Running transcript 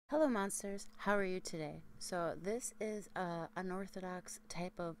Hello monsters, how are you today? So this is a unorthodox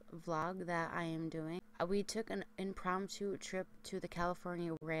type of vlog that I am doing. We took an impromptu trip to the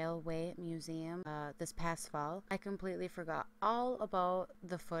California Railway Museum this past fall. I completely forgot all about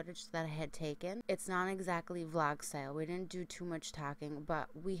the footage that I had taken. It's not exactly vlog style. We didn't do too much talking, but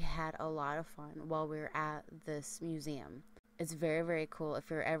we had a lot of fun while we were at this museum. It's very, very cool if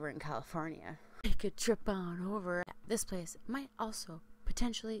you're ever in California. Take a trip on over. This place might also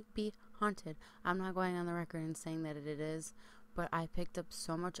potentially be haunted. I'm not going on the record and saying that it is, but I picked up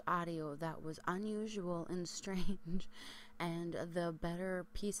so much audio that was unusual and strange, and the better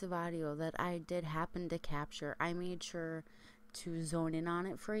piece of audio that I did happen to capture, I made sure to zone in on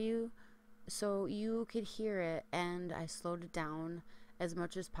it for you so you could hear it, and I slowed it down as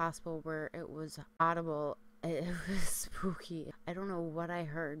much as possible where it was audible. It was spooky. I don't know what I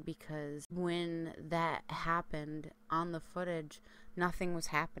heard because when that happened on the footage, nothing was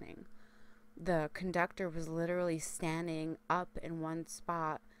happening. The conductor was literally standing up in one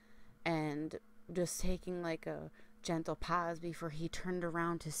spot and just taking like a gentle pause before he turned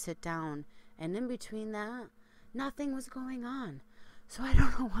around to sit down. And in between that, nothing was going on. So I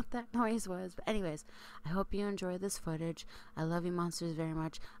don't know what that noise was. But anyways, I hope you enjoy this footage. I love you monsters very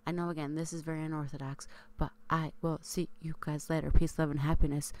much. I know, again, this is very unorthodox, but I will see you guys later. Peace, love, and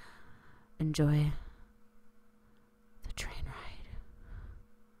happiness. Enjoy the train ride.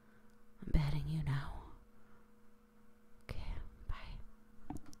 I'm betting you now. Okay, bye.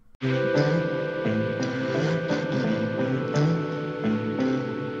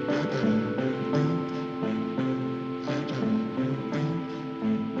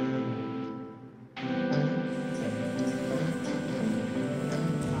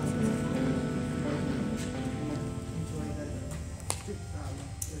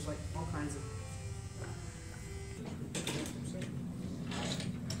 There's like all kinds of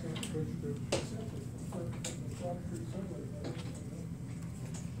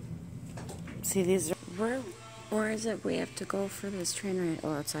See, these are where is it we have to go for this train ride?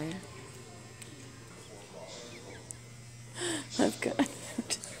 Oh, outside. That's good.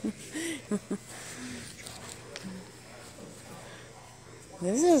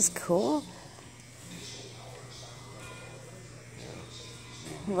 This is cool.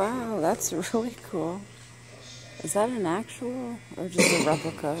 Wow, that's really cool. Is that an actual or just a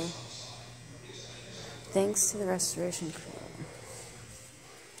replica? Thanks to the restoration crew.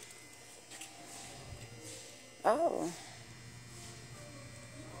 Oh.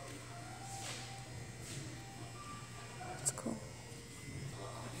 That's cool.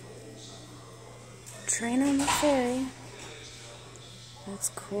 Train on the ferry. That's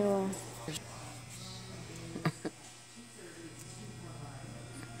cool.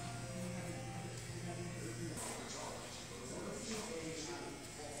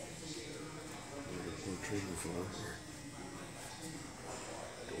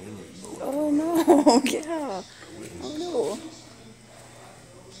 Oh no, yeah. Oh no.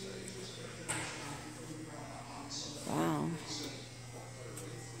 Wow.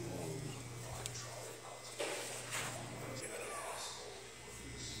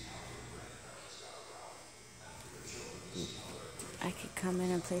 I could come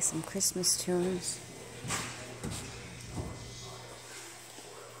in and play some Christmas tunes.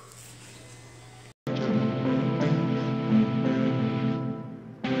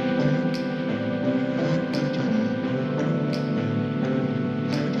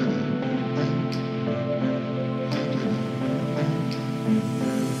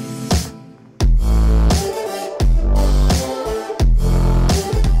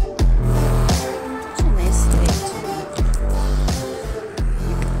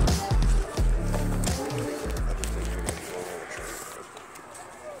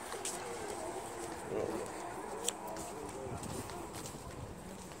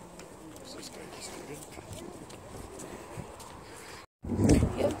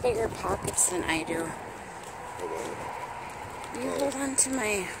 You have bigger pockets than I do. You hold on to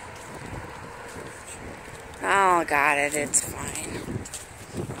my... Oh, got it. It's fine.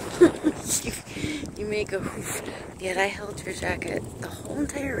 you make a hoof. Yet I held your jacket the whole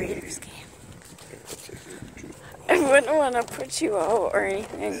entire Raiders game. I wouldn't want to put you out or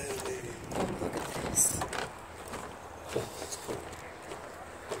anything. Oh, look at this.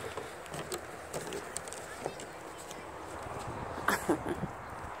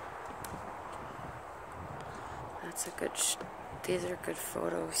 That's a good, these are good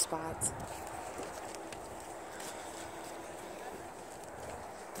photo spots.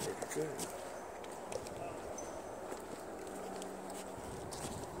 Good.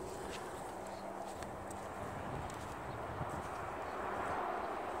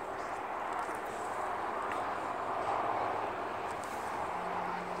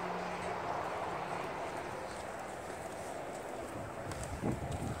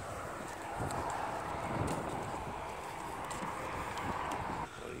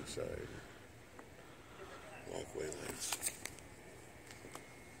 side. Walkway lights.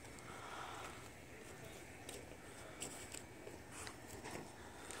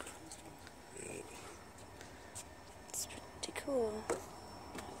 It's pretty cool.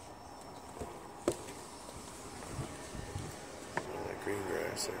 That green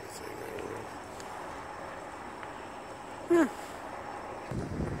grass, everything, I don't know.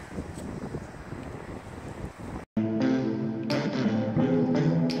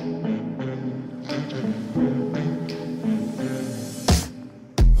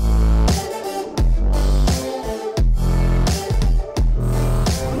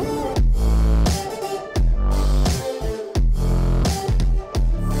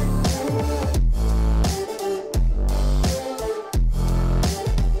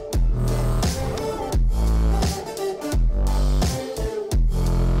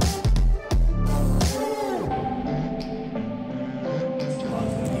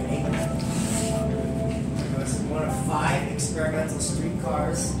 Experimental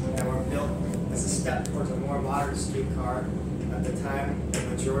streetcars that were built as a step towards a more modern streetcar. At the time, the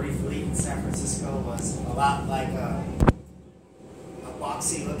majority fleet in San Francisco was a lot like a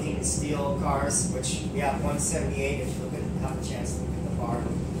boxy-looking steel cars, which we have 178 if you have a chance to look at the bar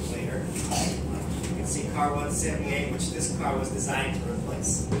later. You can see car 178, which this car was designed to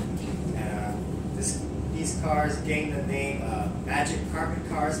replace. These cars gained the name Magic Carpet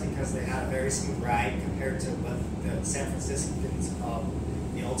Cars because they had a very smooth ride compared to what the San Franciscans called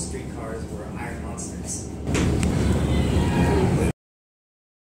the old street cars were iron monsters.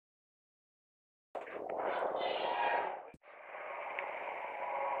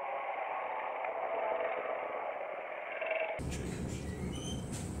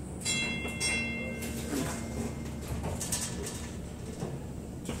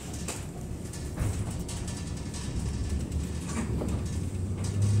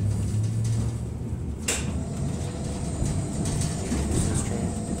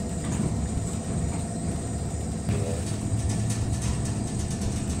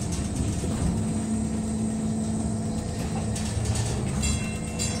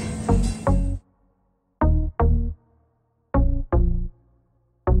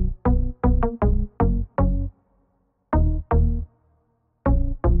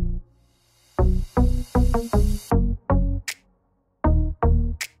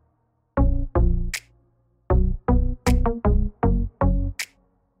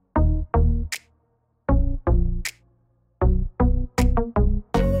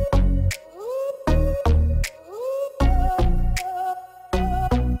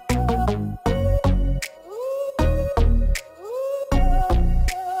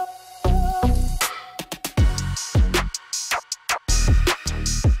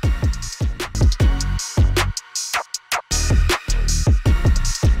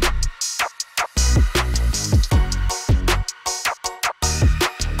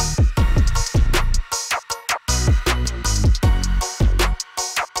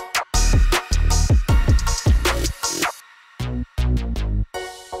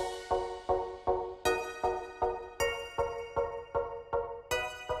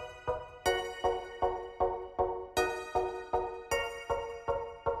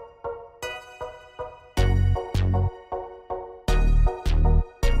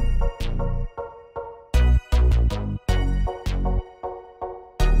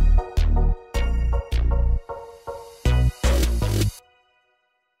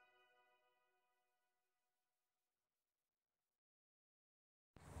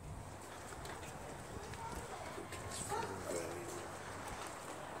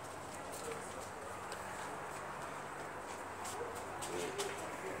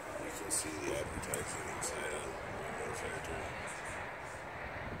 See the advertising inside on the factory.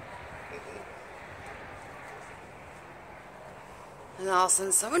 And all of a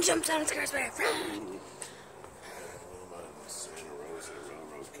sudden, someone jumped out of the car's way. Santa Rosa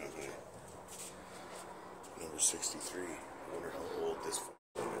Railroad Company. Number 63. I wonder how old this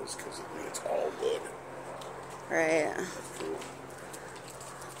phone is because it's all wood. Right. That's cool.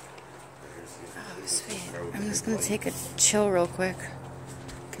 Oh, sweet. I'm just going to take a chill real quick.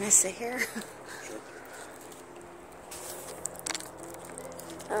 Can I sit here?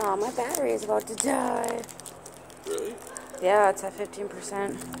 Oh, my battery is about to die. Really? Yeah, it's at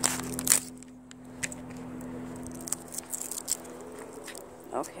 15%.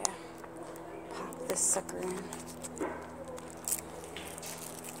 Okay. Pop this sucker in.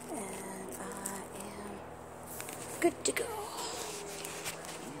 And I am good to go.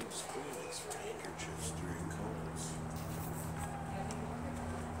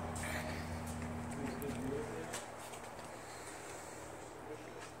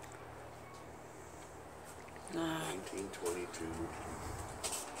 1922.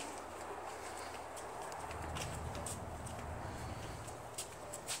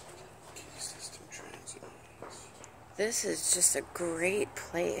 Key system transit. This is just a great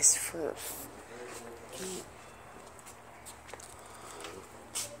place for...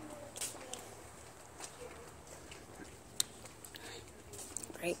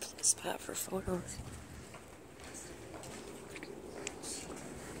 Great spot for photos.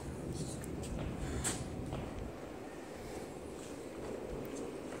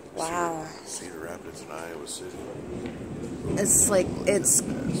 Wow. Cedar Rapids in Iowa City. It's like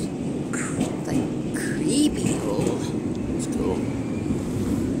creepy old. Let's go.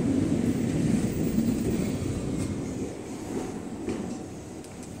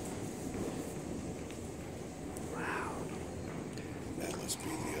 Wow. That must be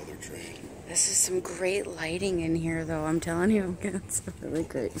the other train. This is some great lighting in here, though. I'm telling you, I'm getting some really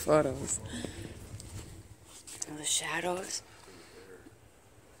great photos. The shadows.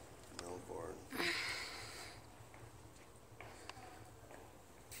 Melbourne. The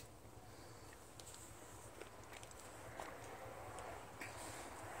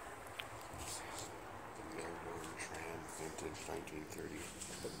Melbourne tram, vintage 1930.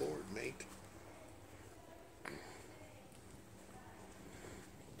 Aboard, mate.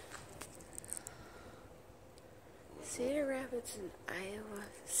 Cedar Rapids and Iowa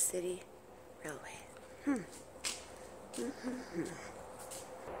City Railway. Look at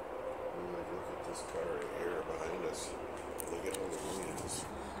this car right here behind us. Look at all the windows.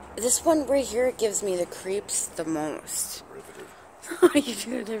 This one right here gives me the creeps the most. Riveted. You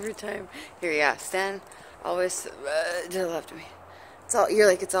do it every time. Here, yeah, stand always to the left of me. It's all, you're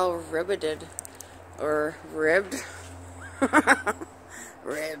like, it's all riveted. Or ribbed.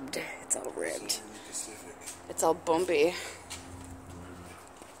 Ribbed. It's all ribbed. It's all bumpy.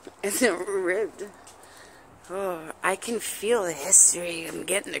 It's ribbed. Oh, I can feel the history. I'm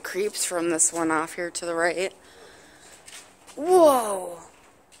getting the creeps from this one off here to the right. Whoa!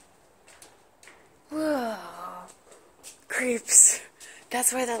 Whoa! Creeps.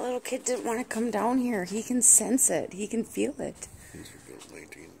 That's why that little kid didn't want to come down here. He can sense it. He can feel it. These were built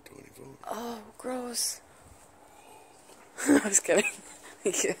 1924. Oh, gross. I was kidding.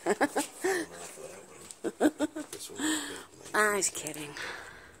 I was kidding.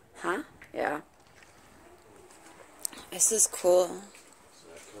 Huh? Yeah. This is cool.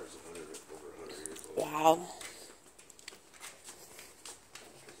 Wow.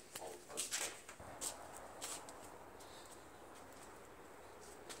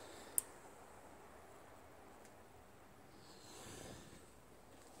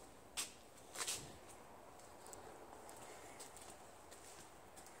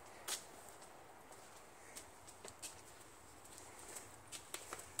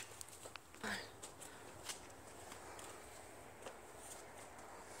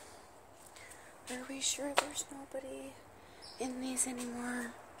 Are we sure there's nobody in these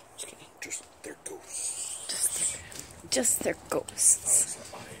anymore? Just kidding. Just their ghosts. Just their ghosts.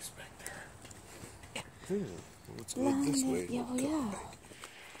 There's eyes back there. Let's go this way. Oh, yeah.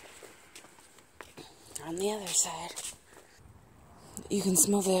 On the other side. You can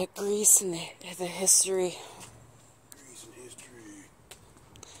smell the grease and the history. Grease and history.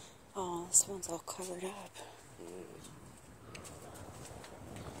 Oh, this one's all covered up.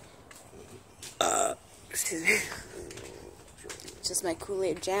 Excuse me. Just my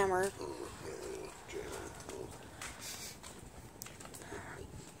Kool-Aid jammer.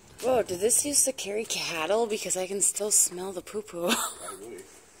 Whoa, did this used to carry cattle? Because I can still smell the poo-poo. Probably.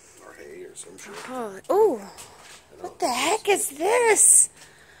 Or hay or some shit. Oh, what the heck is this?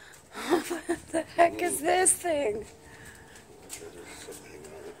 What the heck is this thing?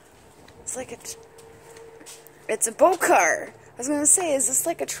 It's like it's a boat car. I was gonna say, is this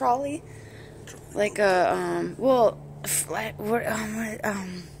like a trolley? Like a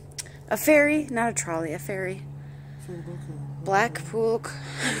a ferry, not a trolley, a ferry. Blackpool,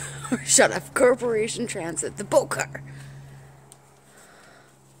 shut up, Corporation Transit, the boat car.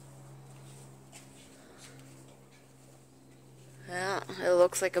 Yeah, it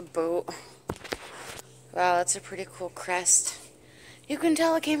looks like a boat. Wow, that's a pretty cool crest. You can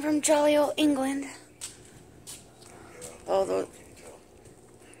tell it came from jolly old England. Although,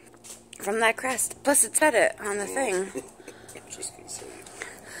 from that crest. Plus, it said it on the thing. I was just going to say.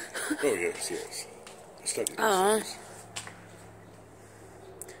 Oh, yes. I studied this.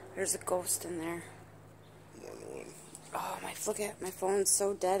 There's a ghost in there. More than one. Oh, look at my phone's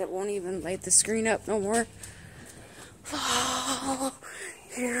so dead it won't even light the screen up no more. Oh,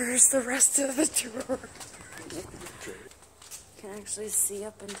 here's the rest of the tour. You can actually see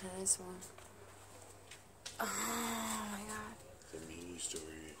up into this one. Oh my god. The mini story.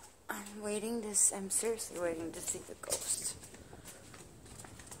 I'm seriously waiting to see the ghost.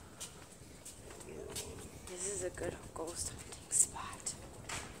 This is a good ghost hunting spot.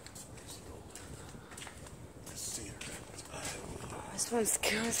 This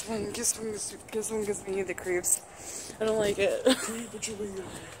one gives me the creeps. I don't like it.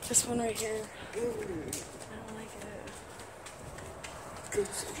 This one right here. I don't like it.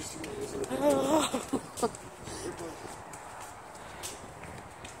 Oh.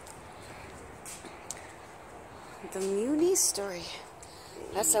 The Muni story.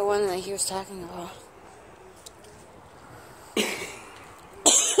 That's the one that he was talking about.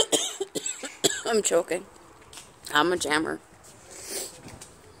 I'm choking. I'm a jammer.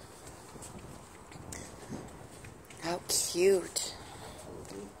 How cute.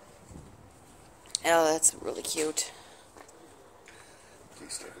 Oh, that's really cute.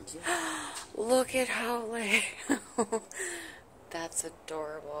 Look at how late. That's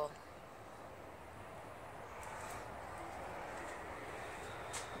adorable.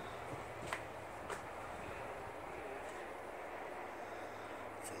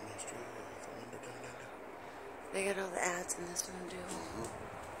 They got all the ads in this one too.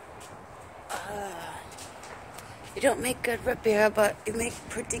 You don't make good root beer, but you make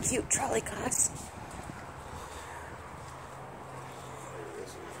pretty cute trolley cars.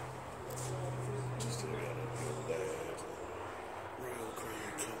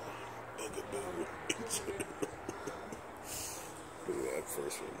 That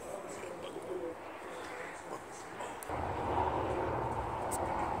first one.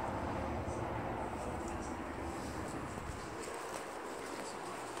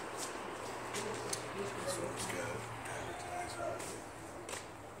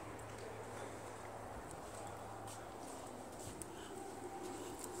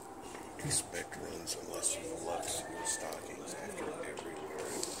 Expect runs unless you lux your stockings after every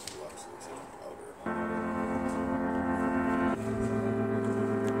wearing luxes and powder.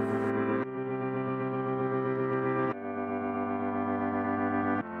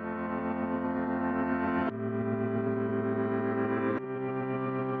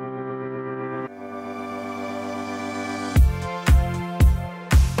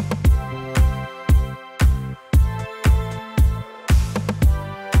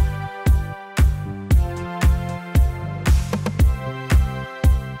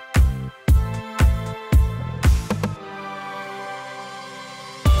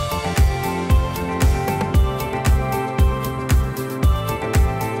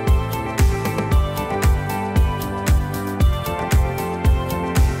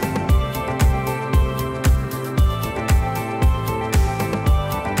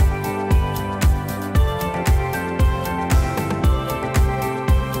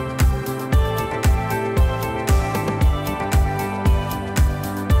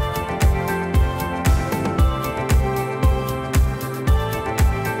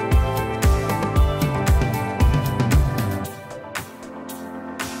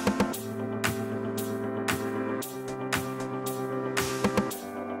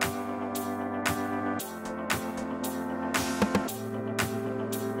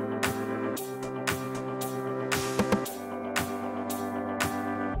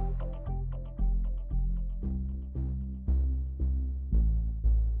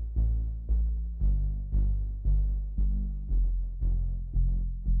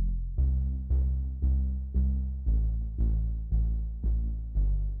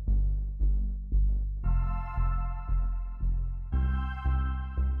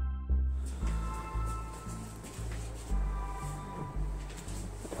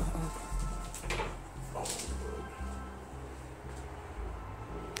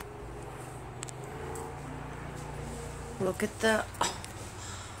 Look at the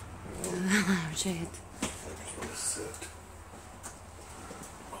lampshade. I just want to sit.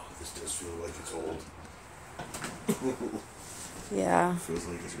 Oh, this does feel like it's old. Yeah. It feels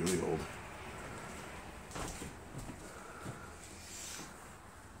like it's really old.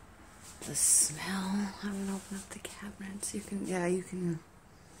 The smell. I'm gonna open up the cabinets. You can.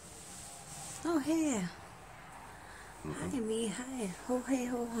 Oh, hey. Hi, me. Hi. Oh, hey,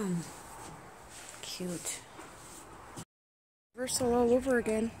 ho, hum. Cute. Reversal all over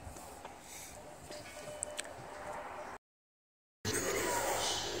again.